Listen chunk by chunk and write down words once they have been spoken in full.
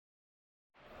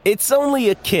It's only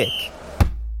a kick,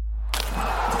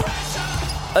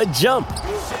 a jump,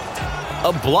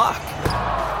 a block.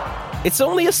 It's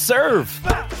only a serve.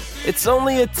 It's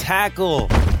only a tackle,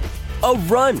 a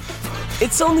run.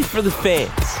 It's only for the fans.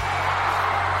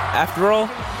 After all,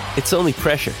 it's only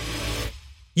pressure.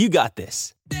 You got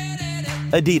this.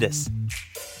 Adidas.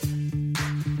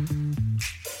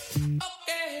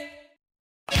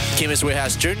 Chemist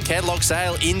Warehouse June catalogue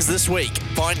sale ends this week.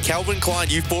 Find Calvin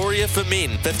Klein Euphoria for Men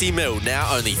 50ml,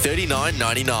 now only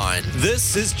 $39.99.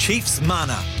 This is Chiefs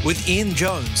Mana with Ian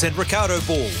Jones and Ricardo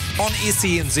Ball on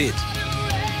SENZ.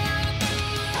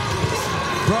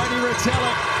 Brodie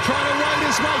Retallick trying to wade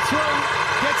his way through.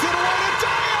 Gets it away to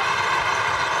Dyer.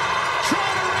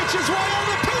 Trying to reach his way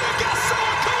over. Peter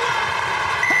Gassawakula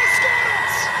has scored it.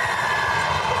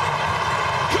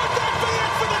 Could that be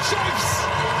it for the Chiefs?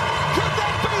 Could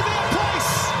that be their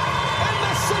place in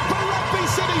the Super Rugby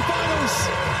semi-finals?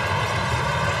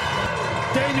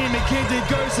 Damien McKenzie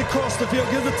goes across the field,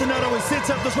 gives it to Nato, he sets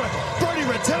up this way. Brodie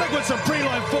Retallick with some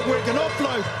pre-line footwork and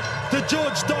offload to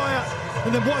George Dyer.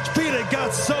 And then watch Peter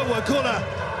Gassawakula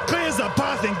clears the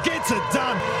path and gets it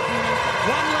done.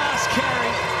 One last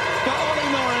carry for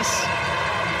Ollie Norris.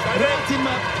 Wrapped him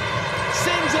up,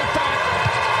 sends it back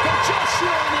for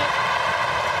Joshua Arnott.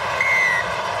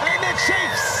 And the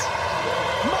Chiefs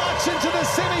march into the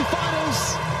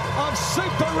semi-finals of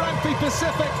Super Rugby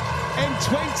Pacific in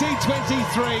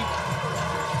 2023.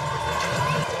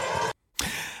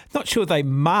 Not sure they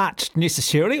marched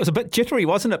necessarily. It was a bit jittery,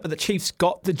 wasn't it? But the Chiefs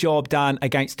got the job done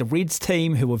against the Reds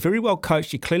team, who were very well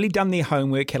coached. You clearly done their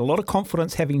homework, had a lot of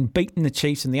confidence having beaten the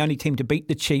Chiefs and the only team to beat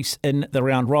the Chiefs in the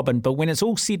round robin. But when it's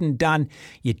all said and done,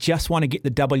 you just want to get the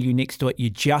W next to it. You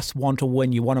just want to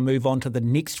win. You want to move on to the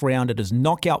next round. It is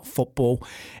knockout football.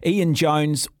 Ian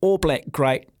Jones, All Black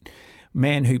great,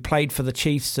 man who played for the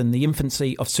Chiefs in the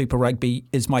infancy of Super Rugby,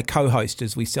 is my co-host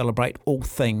as we celebrate all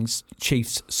things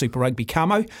Chiefs Super Rugby.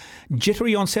 Camo,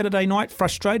 jittery on Saturday night,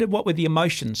 frustrated? What were the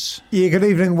emotions? Yeah, good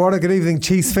evening, Wada. Good evening,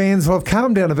 Chiefs fans. Well, I've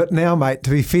calmed down a bit now, mate,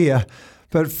 to be fair.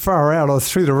 But far out, I was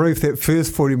through the roof that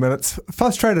first 40 minutes.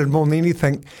 Frustrated more than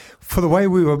anything for the way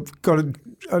we got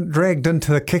dragged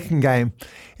into the kicking game.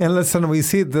 And listen, we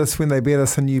said this when they beat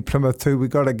us in New Plymouth too. We've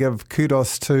got to give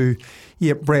kudos to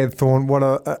Brad Thorn. What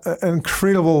an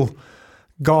incredible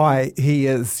guy he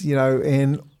is,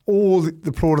 and all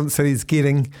the plaudits that he's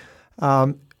getting,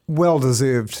 well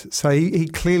deserved. So he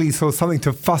clearly saw something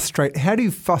to frustrate. How do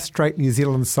you frustrate New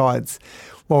Zealand sides?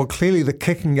 Well, clearly the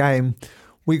kicking game,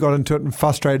 we got into it and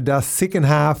frustrated us. Second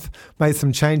half, made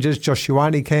some changes. Josh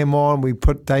Ioane came on. We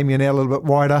put Damien out a little bit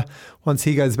wider. Once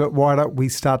he goes a bit wider, we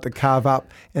start to carve up,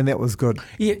 and that was good.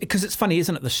 Yeah, because it's funny,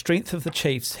 isn't it? The strength of the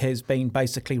Chiefs has been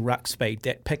basically ruck speed,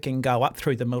 that pick and go up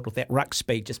through the middle, that ruck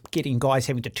speed, just getting guys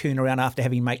having to turn around after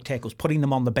having make tackles, putting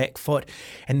them on the back foot,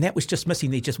 and that was just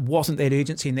missing. There just wasn't that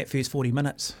urgency in that first 40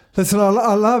 minutes. Listen,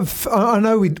 I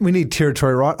know we need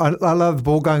territory, right? I love the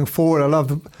ball going forward. I love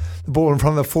the ball in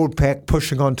front of the forward pack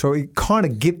pushing onto it. You kind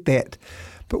of get that.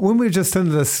 But when we're just in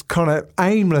this kind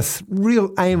of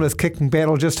real aimless kicking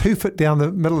battle, just hoof it down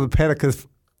the middle of the paddock as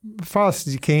fast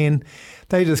as you can,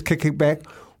 they just kick it back.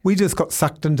 We just got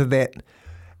sucked into that.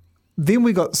 Then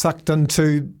we got sucked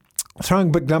into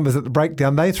throwing big numbers at the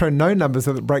breakdown. They throw no numbers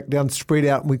at the breakdown, spread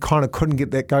out, and we kind of couldn't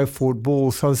get that go-forward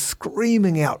ball. So I was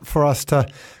screaming out for us to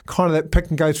kind of that pick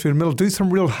and go through the middle, do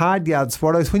some real hard yards.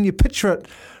 When you picture it,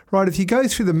 right, if you go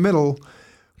through the middle,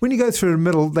 when you go through the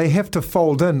middle, they have to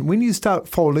fold in. When you start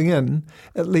folding in,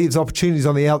 it leaves opportunities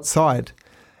on the outside.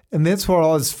 And that's what I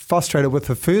was frustrated with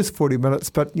the first 40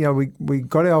 minutes. But, we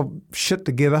got our shit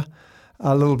together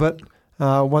a little bit.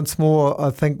 Once more, I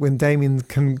think when Damien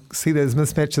can see those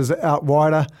mismatches out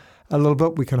wider a little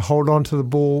bit, we can hold on to the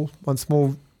ball. Once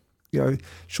more,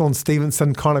 Sean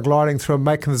Stevenson kind of gliding through and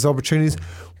making those opportunities.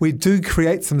 We do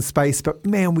create some space, but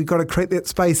man, we've got to create that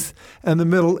space in the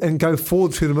middle and go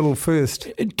forward through the middle first.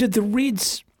 Did the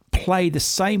Reds play the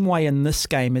same way in this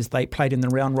game as they played in the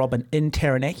round robin in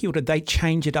Taranaki, or did they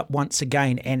change it up once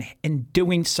again? And in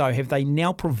doing so, have they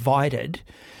now provided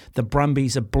the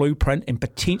Brumbies a blueprint and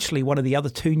potentially one of the other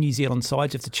two New Zealand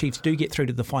sides, if the Chiefs do get through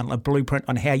to the final, a blueprint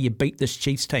on how you beat this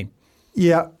Chiefs team?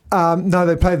 Yeah, no,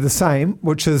 they played the same,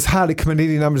 which is hardly commit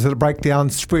any numbers at a breakdown,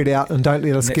 spread out, and don't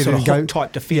let us get any go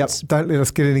type defence. Yep, don't let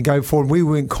us get any go forward. We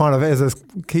weren't kind of, as I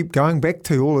keep going back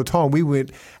to all the time, we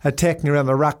weren't attacking around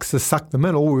the rucks to suck them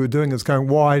in. All we were doing is going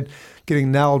wide,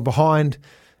 getting nailed behind,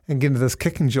 and getting to this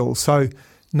kicking duel. So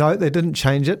no, they didn't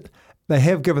change it. They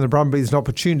have given the Brumbies an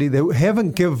opportunity. They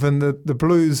haven't given the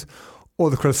Blues or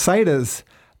the Crusaders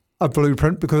a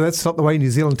blueprint, because that's not the way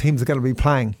New Zealand teams are going to be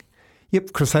playing.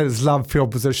 Yep, Crusaders love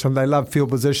field position. They love field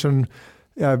position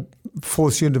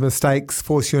force you into mistakes,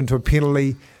 force you into a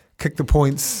penalty, kick the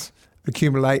points,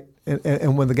 accumulate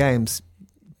and win the games.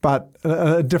 But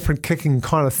a different kicking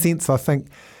kind of sense, I think,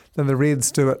 than the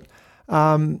Reds do it.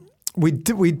 We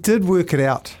did work it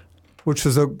out, which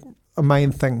was a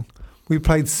main thing. We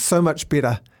played so much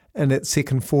better in that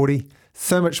second 40,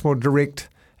 so much more direct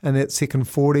in that second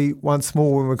 40. Once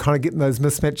more, when we're kind of getting those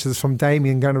mismatches from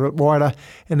Damien going a bit wider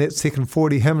in that second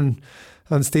 40, him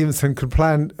and Stevenson could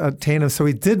play in tandem. So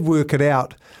we did work it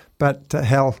out, but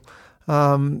hell,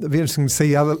 it'd be interesting to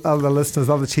see other listeners,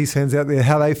 other Chiefs fans out there,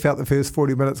 how they felt the first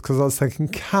 40 minutes, because I was thinking,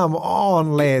 come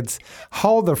on, lads,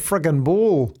 hold the friggin'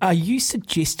 ball. Are you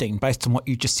suggesting, based on what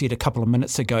you just said a couple of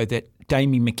minutes ago, that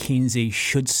Damien McKenzie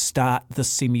should start the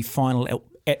semi-final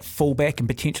at fullback and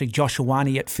potentially Josh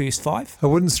Ioane at first five? It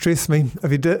wouldn't stress me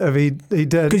if he did.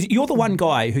 Because you're the one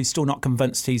guy who's still not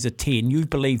convinced he's a 10. You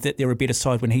believe that they're a better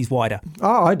side when he's wider.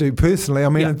 Oh, I do personally. I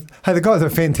mean, hey, the guy's a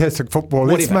fantastic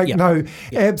footballer. Let's make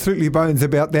absolutely bones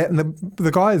about that. And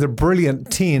the guy is a brilliant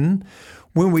 10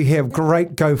 when we have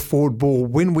great go-forward ball,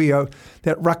 when we are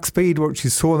that ruck speed, which you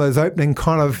saw in those opening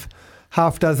kind of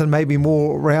half dozen, maybe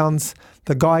more rounds.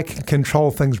 The guy can control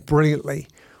things brilliantly.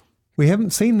 We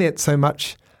haven't seen that so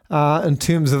much in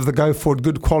terms of the go-forward,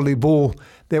 good quality ball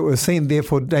that we've seen.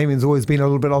 Therefore, Damien's always been a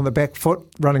little bit on the back foot,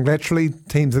 running laterally.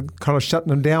 Teams are kind of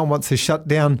shutting him down. Once they shut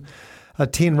down a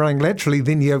 10 running laterally,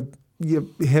 then you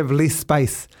have less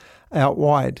space out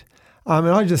wide. And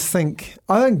I think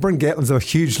Bryn Gatland's a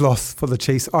huge loss for the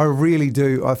Chiefs. I really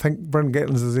do. I think Bryn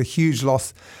Gatland's is a huge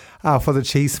loss for the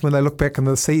Chiefs when they look back in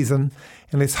the season.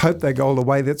 And let's hope they go all the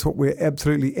way. That's what we're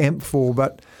absolutely amped for.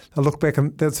 But I look back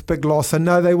and that's a big loss. And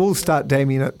no, they will start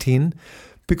Damien at 10,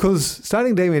 because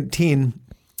starting Damien at 10,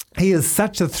 he is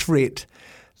such a threat.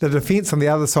 The defence on the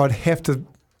other side have to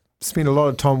spend a lot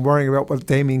of time worrying about what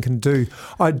Damien can do.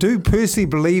 I do personally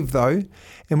believe, though,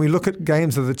 and we look at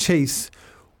games of the Chiefs,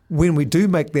 when we do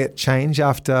make that change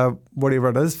after whatever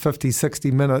it is, 50,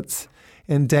 60 minutes,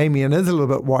 and Damien is a little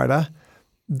bit wider,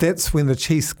 that's when the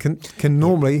Chiefs can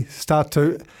normally start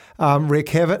to wreak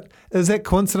havoc. Is that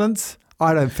coincidence?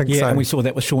 I don't think so. Yeah, and we saw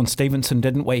that with Sean Stevenson,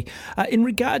 didn't we? In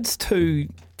regards to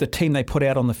the team they put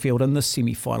out on the field in this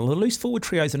semi-final, the loose forward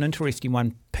trio is an interesting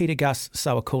one. Peter Gus,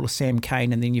 Sowakula, Sam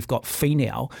Cane, and then you've got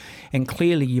Finau. And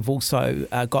clearly you've also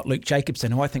got Luke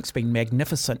Jacobson, who I think's been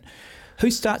magnificent. Who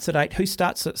starts at 8? Who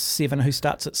starts at 7? Who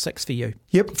starts at 6 for you?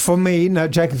 Yep, for me, no,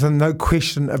 Jacobson, no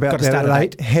question about that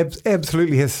at 8.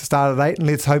 Absolutely has to start at 8, and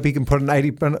let's hope he can put an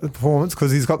 80-minute performance,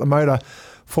 because he's got the motor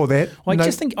for that. I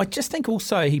just think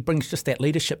also he brings just that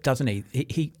leadership, doesn't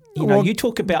he? You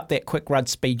talk about that quick run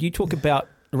speed. You talk about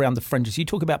around the fringes. You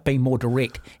talk about being more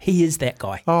direct. He is that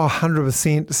guy. Oh,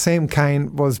 100%. Sam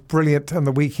Cane was brilliant on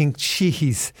the weekend.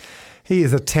 Jeez. He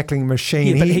is a tackling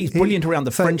machine. Yeah, but he's brilliant around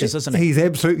the fringes, isn't he? He's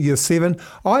absolutely a 7.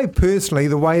 I personally,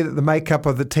 the way that the makeup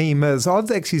of the team is,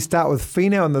 I'd actually start with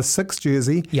Finau in the 6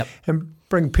 jersey and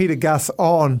bring Peter Gus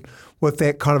on with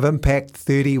that kind of impact,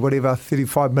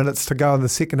 35 minutes to go in the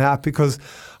second half, because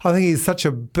I think he's such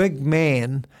a big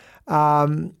man.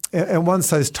 And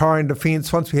once those tiring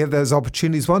defence, once we have those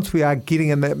opportunities, once we are getting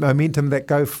in that momentum, that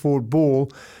go-forward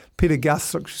ball, Peter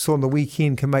Gus, like you saw on the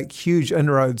weekend, can make huge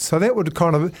inroads. So that would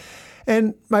kind of...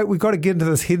 And, mate, we've got to get into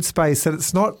this headspace that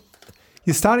it's not...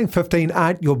 Your starting 15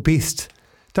 aren't your best,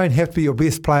 don't have to be your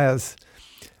best players.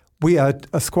 We are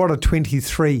a squad of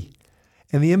 23.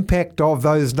 And the impact of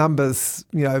those numbers,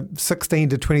 16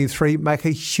 to 23, make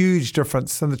a huge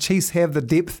difference. And the Chiefs have the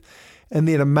depth in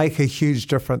there to make a huge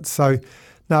difference. So,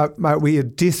 no, mate, we are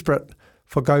desperate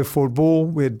for go-forward ball.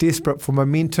 We're desperate for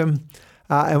momentum.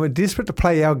 And we're desperate to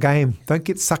play our game. Don't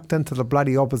get sucked into the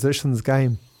bloody opposition's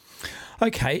game.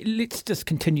 Okay, let's just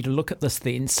continue to look at this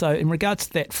then. So in regards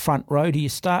to that front row, do you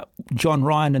start John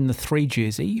Ryan in the 3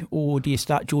 jersey, or do you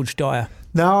start George Dyer?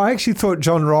 No, I actually thought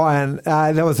John Ryan,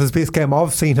 that was his best game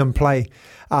I've seen him play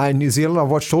in New Zealand.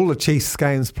 I've watched all the Chiefs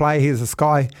games play. Here's this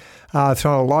guy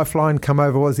throwing a lifeline, come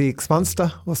over, was he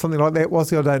ex-Munster or something like that,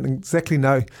 was he? I don't exactly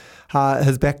know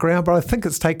his background, but I think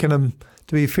it's taken him,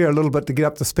 to be fair, a little bit to get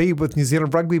up to speed with New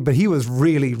Zealand rugby, but he was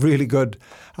really, really good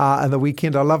in the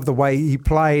weekend. I love the way he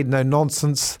played, no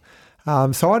nonsense.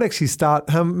 So I'd actually start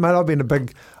him. Mate, I've been a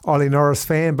big Ollie Norris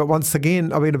fan, but once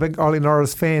again, I've been a big Ollie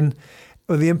Norris fan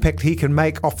with the impact he can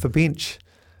make off the bench.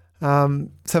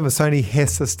 Samisoni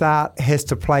has to start, has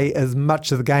to play as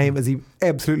much of the game as he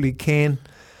absolutely can.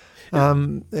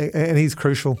 And he's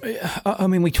crucial. I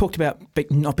mean, we talked about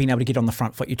not being able to get on the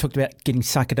front foot. You talked about getting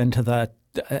suckered into the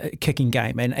kicking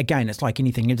game. And again, it's like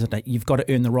anything, isn't it? You've got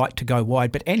to earn the right to go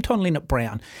wide. But Anton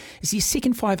Leonard-Brown, is he a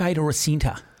second 5'8" or a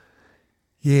centre?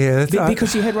 Yeah.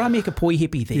 Because you had Rameka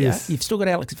Poihepi there. Yes. You've still got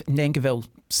Alex Nankivell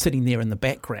sitting there in the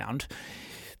background.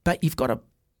 But you've got to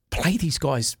play these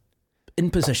guys in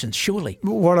positions, surely.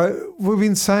 We've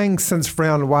been saying since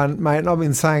round one, mate, and I've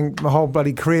been saying my whole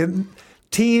bloody career,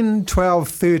 10, 12,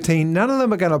 13, none of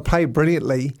them are going to play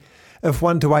brilliantly if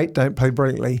 1 to 8 don't play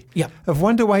brilliantly. Yeah. If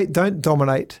 1 to 8 don't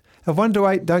dominate, if 1 to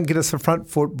 8 don't get us a front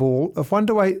foot ball, if 1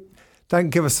 to 8 don't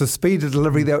give us the speed of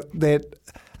delivery that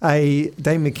a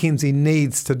Dane McKenzie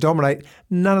needs to dominate,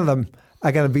 none of them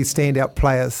are going to be standout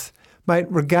players, mate,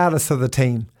 regardless of the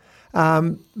team.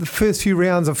 The first few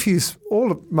rounds,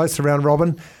 most of round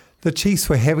robin, the Chiefs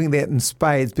were having that in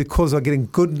spades because they're getting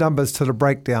good numbers to the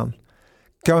breakdown,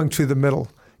 going through the middle,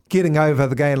 getting over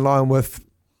the gain line with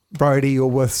Brody or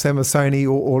with Samasoni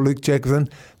or Luke Jacobson.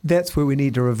 That's where we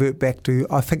need to revert back to.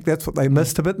 I think that's what they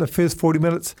missed a bit in the first 40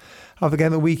 minutes of the game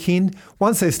of the weekend.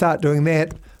 Once they start doing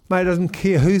that, mate, it doesn't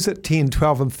care who's at 10,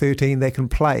 12 and 13, they can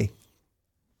play.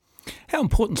 How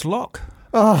important's Locke?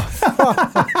 Oh,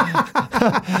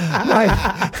 mate,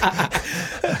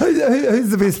 who's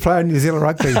the best player in New Zealand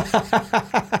rugby?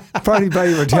 Brody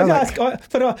Retallick.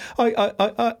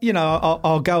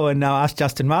 I'll go and ask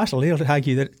Justin Marshall. He'll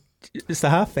argue that it's the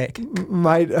halfback.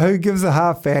 Mate, who gives a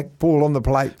halfback ball on the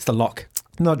plate? It's the lock.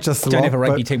 Not just the Don't lock. have a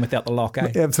rugby team without the lock,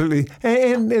 eh? Absolutely.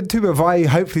 And Tupavai,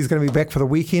 hopefully, is going to be back for the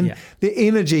weekend. Yeah. The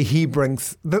energy he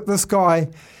brings. This guy,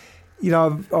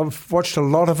 I've watched a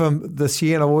lot of him this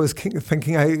year, and I'm always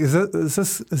thinking, hey,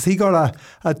 has he got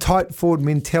a tight forward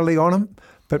mentality on him?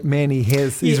 But man, he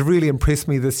has. He's really impressed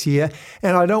me this year.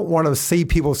 And I don't want to see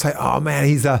people say, oh man,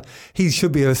 he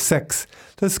should be a 6.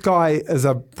 This guy is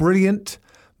a brilliant,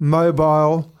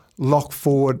 mobile lock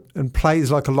forward and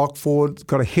plays like a lock forward,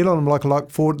 got a head on him like a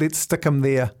lock forward. Let's stick him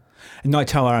there. And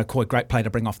Naitoa Arakoi, great play to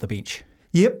bring off the bench.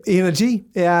 Yep, energy.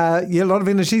 A lot of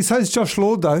energy. So is Josh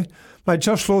Lord, though. Mate,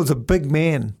 Josh Lord's a big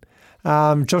man.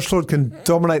 Josh Lord can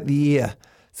dominate the air.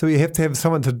 So you have to have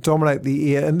someone to dominate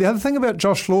the air. And the other thing about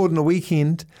Josh Lord in the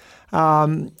weekend,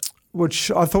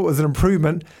 which I thought was an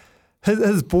improvement,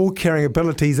 his ball carrying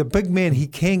ability. He's a big man. He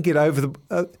can get over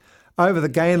the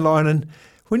gain line. And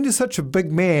when you're such a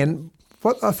big man,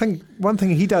 what I think one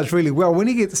thing he does really well, when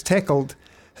he gets tackled,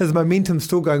 his momentum's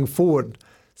still going forward.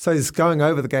 So he's going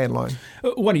over the gain line.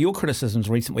 One of your criticisms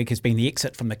recent week has been the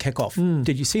exit from the kickoff.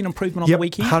 Did you see an improvement on the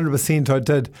weekend? 100% I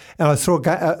did. And I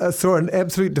saw an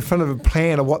absolute definitive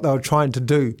plan of what they were trying to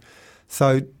do.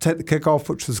 So take the kickoff,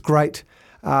 which was great,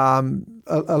 a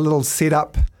little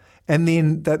setup, and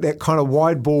then that kind of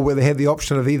wide ball where they had the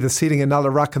option of either setting another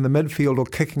ruck in the midfield or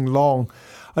kicking long.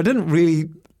 I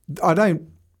don't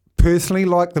personally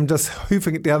like them just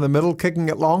hoofing it down the middle, kicking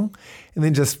it long, and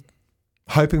then just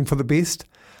hoping for the best.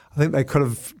 I think they could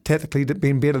have tactically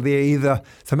been better there. Either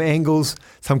some angles,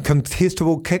 some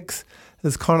contestable kicks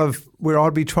is kind of where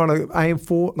I'd be trying to aim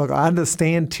for. Like, I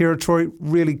understand territory,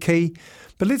 really key,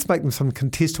 but let's make them some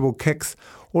contestable kicks,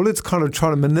 or let's kind of try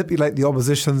to manipulate the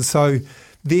opposition so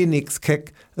their next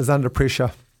kick is under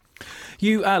pressure.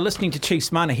 You are listening to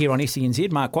Chiefs Mana here on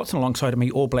SENZ. Mark Watson alongside of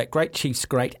me, All Black great, Chiefs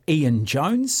great, Ian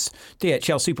Jones.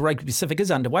 DHL Super Rugby Pacific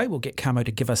is underway. We'll get Camo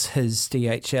to give us his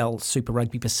DHL Super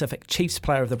Rugby Pacific Chiefs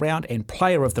Player of the Round and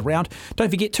Player of the Round.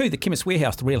 Don't forget too, the Chemist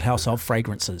Warehouse, the real house of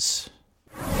fragrances.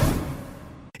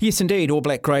 Yes, indeed. All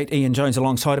Black great Ian Jones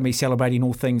alongside of me celebrating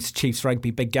all things Chiefs rugby.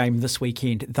 Big game this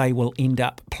weekend. They will end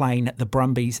up playing the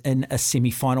Brumbies in a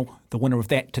semi-final. The winner of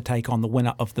that to take on the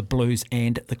winner of the Blues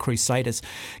and the Crusaders.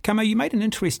 Camo, you made an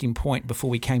interesting point before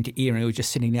we came to air, and we were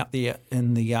just sitting out there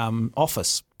in the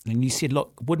office, and you said,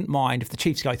 look, wouldn't mind, if the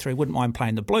Chiefs go through, wouldn't mind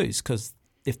playing the Blues, because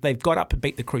if they've got up and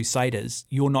beat the Crusaders,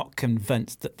 you're not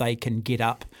convinced that they can get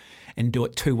up and do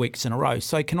it 2 weeks in a row.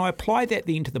 So can I apply that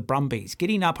then to the Brumbies?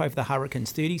 Getting up over the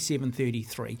Hurricanes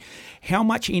 37-33, how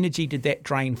much energy did that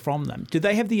drain from them? Do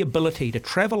they have the ability to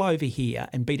travel over here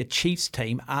and beat a Chiefs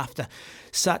team after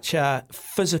such a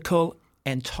physical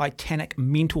and titanic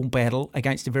mental battle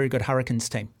against a very good Hurricanes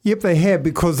team? Yep, they have,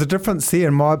 because the difference there,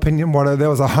 in my opinion, there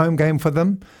was a home game for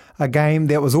them, a game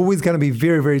that was always going to be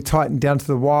very, very tight and down to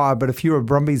the wire. But if you're a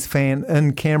Brumbies fan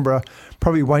in Canberra,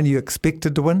 probably one you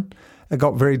expected to win. It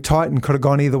got very tight and could have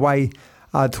gone either way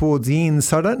towards the end.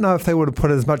 So I don't know if they would have put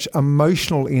as much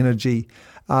emotional energy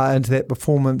into that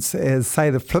performance as, say,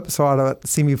 the flip side of it,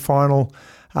 semi-final,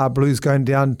 Blues going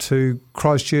down to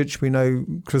Christchurch. We know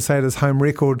Crusaders' home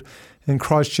record in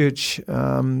Christchurch,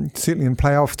 certainly in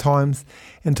playoff times.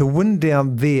 And to win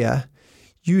down there,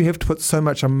 you have to put so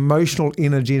much emotional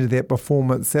energy into that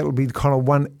performance. That will be kind of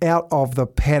one out of the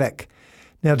paddock.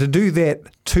 Now, to do that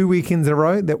 2 weekends in a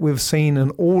row that we've seen in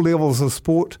all levels of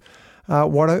sport,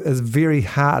 Watto, is very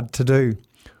hard to do.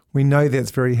 We know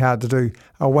that's very hard to do.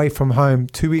 Away from home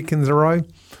 2 weekends in a row,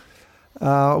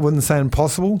 I wouldn't say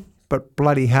impossible, but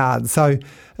bloody hard. So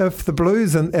if the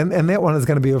Blues, and that one is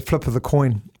going to be a flip of the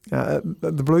coin,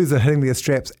 the Blues are hitting their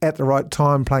straps at the right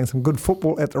time, playing some good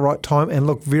football at the right time, and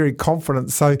look very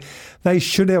confident. So they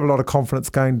should have a lot of confidence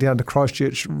going down to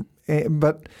Christchurch.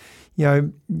 But,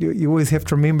 you always have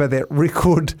to remember that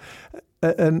record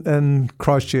in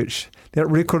Christchurch. That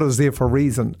record is there for a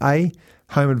reason. A,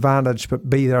 home advantage, but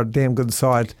B, they're a damn good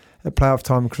side at playoff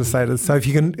time, Crusaders. So if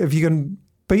you can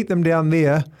beat them down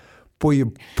there, boy,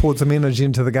 you poured some energy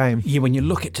into the game. Yeah, when you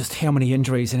look at just how many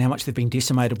injuries and how much they've been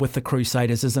decimated with the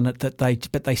Crusaders, isn't it, that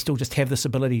they still just have this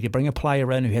ability to bring a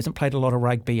player in who hasn't played a lot of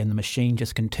rugby, and the machine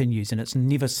just continues, and it's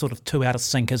never sort of too out of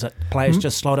sync, is it? Players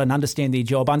just slot in, understand their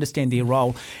job, understand their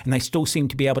role, and they still seem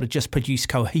to be able to just produce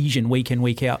cohesion week in,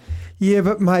 week out. Yeah,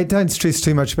 but mate, don't stress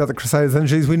too much about the Crusaders'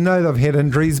 injuries. We know they've had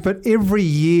injuries, but every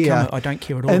year I don't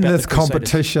care at all in about this the Crusaders.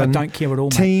 competition, I don't care at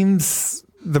all, teams,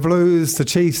 the Blues, the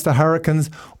Chiefs, the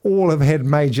Hurricanes, all have had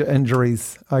major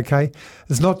injuries, okay?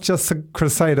 It's not just the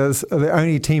Crusaders are the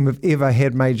only team who've ever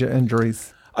had major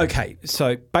injuries. Okay,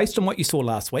 so based on what you saw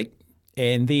last week,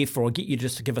 and therefore I'll get you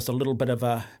just to give us a little bit of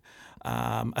a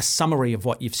summary of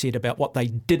what you've said about what they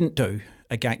didn't do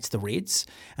against the Reds,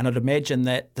 and I'd imagine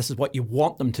that this is what you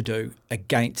want them to do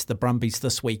against the Brumbies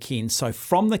this weekend. So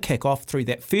from the kick-off through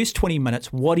that first 20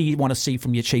 minutes, what do you want to see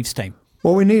from your Chiefs team?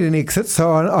 Well, we need an exit,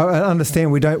 so I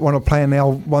understand we don't want to play in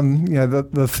our one,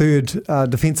 the third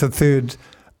defensive third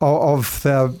of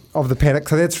the paddock.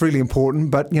 So that's really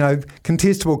important. But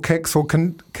contestable kicks or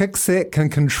kicks that can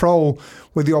control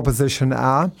where the opposition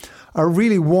are. I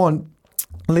really want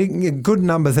good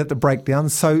numbers at the breakdown.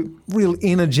 So real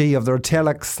energy of the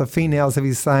italics, the Finals, if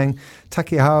he's saying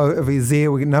Takiho, if he's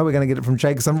there, we know we're going to get it from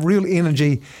Jake. Some real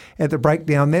energy at the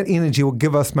breakdown. That energy will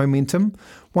give us momentum.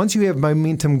 Once you have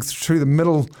momentum through the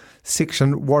middle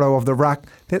section, Watto of the ruck,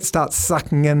 that starts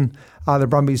sucking in the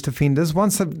Brumbies defenders.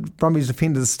 Once the Brumbies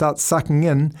defenders start sucking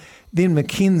in, then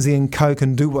Mackenzie and Co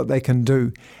can do what they can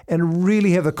do and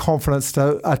really have the confidence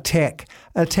to attack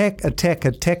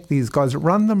these guys,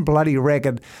 run them bloody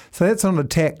ragged. So that's on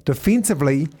attack.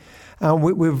 Defensively,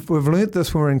 we've learnt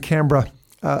this when we were in Canberra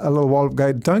a little while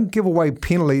ago. Don't give away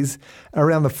penalties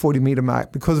around the 40-metre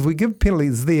mark, because if we give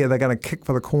penalties there, they're going to kick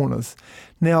for the corners.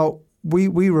 Now, we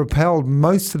repelled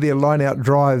most of their line-out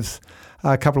drives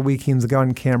a couple of weekends ago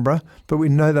in Canberra, but we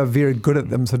know they're very good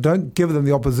at them. So don't give them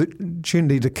the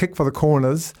opportunity to kick for the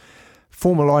corners,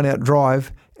 form a line-out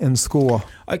drive and score.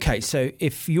 Okay, so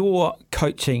if you're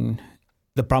coaching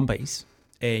the Brumbies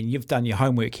and you've done your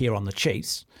homework here on the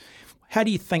Chiefs, how do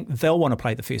you think they'll want to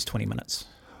play the first 20 minutes?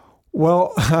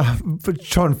 Well,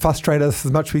 try and frustrate us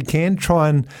as much as we can. Try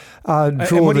and draw the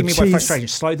Chiefs. And what do you mean by frustration?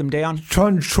 Slow them down? Try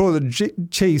and draw the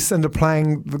Chiefs into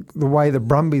playing the way the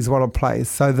Brumbies want to play.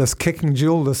 So this kicking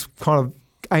duel, this kind of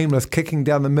aimless kicking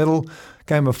down the middle,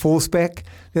 game of force back,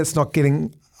 that's not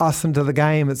getting us into the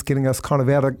game. It's getting us kind of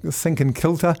out of sync and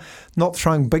kilter, not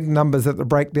throwing big numbers at the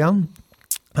breakdown.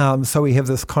 So we have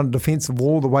this kind of defensive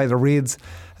wall, the way the Reds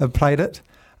have played it,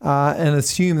 and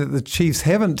assume that the Chiefs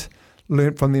haven't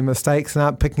learnt from their mistakes and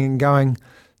aren't picking and going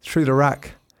through the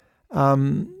ruck.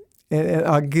 And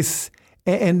I guess,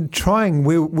 and trying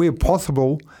where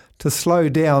possible to slow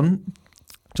down,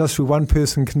 just with one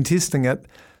person contesting it,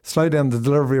 slow down the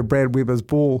delivery of Brad Weber's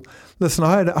ball. Listen,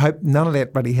 I hope none of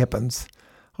that bloody happens.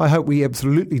 I hope we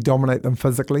absolutely dominate them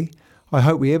physically. I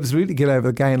hope we absolutely get over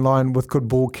the gain line with good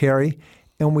ball carry,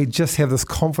 and we just have this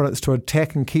confidence to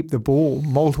attack and keep the ball,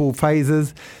 multiple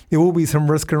phases. There will be some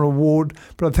risk and reward,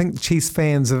 but I think the Chiefs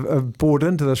fans have bought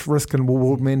into this risk and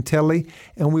reward mentality,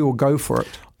 and we will go for it.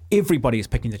 Everybody is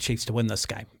picking the Chiefs to win this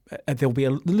game. They'll be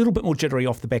a little bit more jittery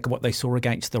off the back of what they saw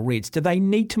against the Reds. Do they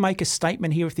need to make a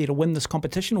statement here if they're to win this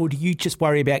competition, or do you just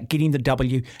worry about getting the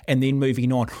W and then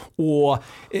moving on? Or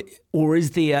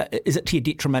is it to your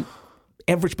detriment?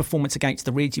 Average performance against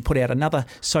the Reds, you put out another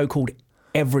so-called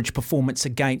average performance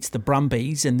against the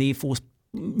Brumbies, and therefore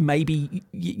maybe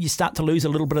you start to lose a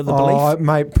little bit of the belief? Oh,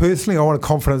 mate, personally, I want a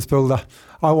confidence builder.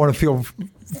 I want to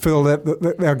feel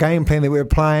that our game plan that we're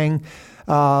playing,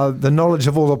 the knowledge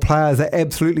of all the players are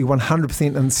absolutely 100%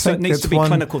 in sync. So it needs to be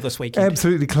clinical this weekend.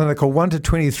 Absolutely clinical. 1 to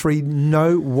 23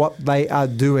 know what they are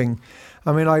doing.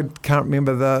 I mean, I can't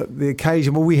remember the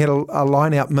occasion, but we had a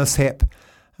line-out mishap.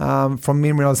 From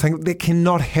memory, I was thinking that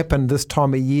cannot happen this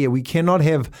time of year. We cannot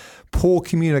have poor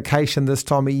communication this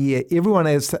time of year. Everyone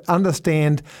has to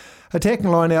understand attacking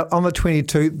line out on the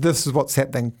 22, this is what's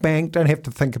happening. Bang, don't have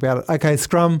to think about it. Okay,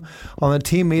 scrum on the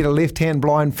 10 metre left-hand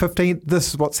blind 15, this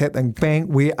is what's happening. Bang,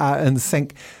 we are in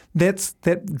sync.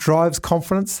 That drives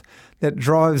confidence. That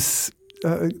drives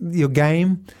your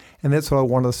game, and that's what I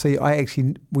want to see.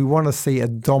 We want to see a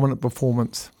dominant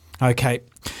performance. Okay.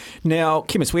 Now,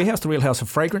 Chemist Warehouse, the real house of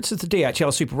fragrances. The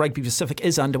DHL Super Rugby Pacific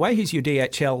is underway. Who's your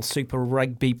DHL Super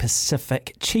Rugby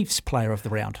Pacific Chiefs player of the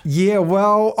round? Yeah,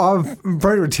 well,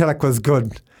 Brodie Retallick was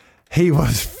good. He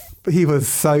was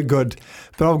so good.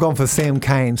 But I've gone for Sam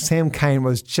Cane. Sam Cane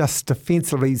was just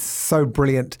defensively so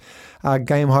brilliant.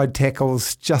 Game-high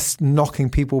tackles, just knocking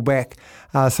people back.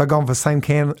 So I've gone for Sam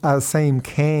Cane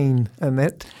in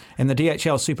that. And the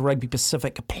DHL Super Rugby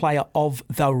Pacific player of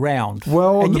the round.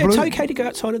 Well, and it's okay to go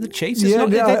outside of the Chiefs.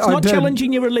 That's not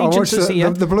challenging your allegiances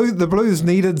here. The Blues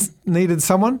needed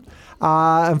someone.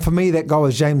 And for me, that guy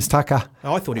was James Tucker.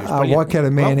 Oh, I thought he was brilliant. Waikato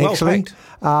man, actually.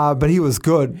 But he was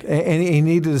good. And he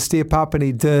needed to step up, and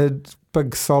he did.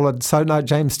 Big, solid. So, no,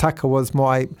 James Tucker was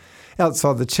my,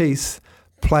 outside the Chiefs,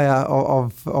 player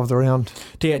of the round.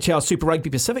 DHL Super Rugby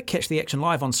Pacific. Catch the action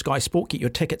live on Sky Sport. Get your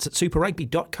tickets at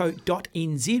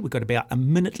superrugby.co.nz. We've got about a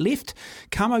minute left.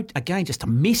 Camo, again, just a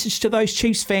message to those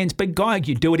Chiefs fans. Big guy,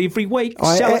 you do it every week.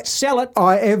 Sell it.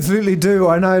 I absolutely do.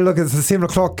 I know, look, it's the 7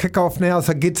 o'clock kickoff now,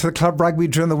 so get to the club rugby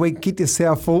during the week. Get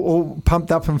yourself all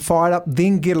pumped up and fired up.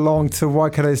 Then get along to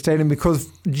Waikato Stadium, because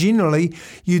generally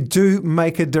you do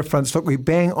make a difference. Look, we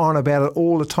bang on about it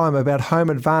all the time, about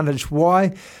home advantage.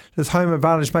 Why does home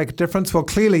advantage make a difference? Well,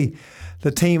 clearly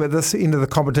the team at this end of the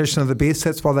competition are the best.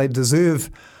 That's why they deserve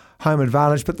home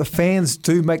advantage. But the fans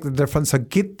do make the difference. So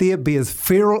get there, be as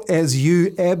feral as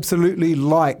you absolutely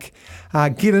like.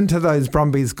 Get into those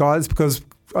Brumbies, guys, because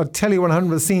I tell you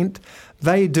 100%,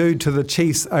 they do to the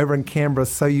Chiefs over in Canberra.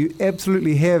 So you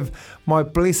absolutely have my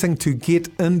blessing to get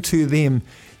into them.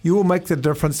 You will make the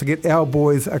difference to get our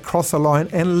boys across the line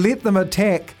and let them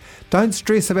attack. Don't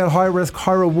stress about high risk,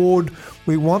 high reward.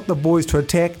 We want the boys to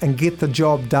attack and get the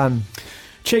job done.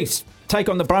 Chiefs take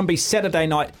on the Brumbies Saturday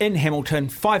night in Hamilton,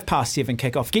 7:05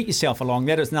 kickoff. Get yourself along.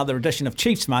 That is another edition of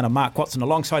Chiefs Man. I'm Mark Watson,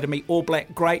 alongside of me, All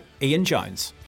Black great Ian Jones.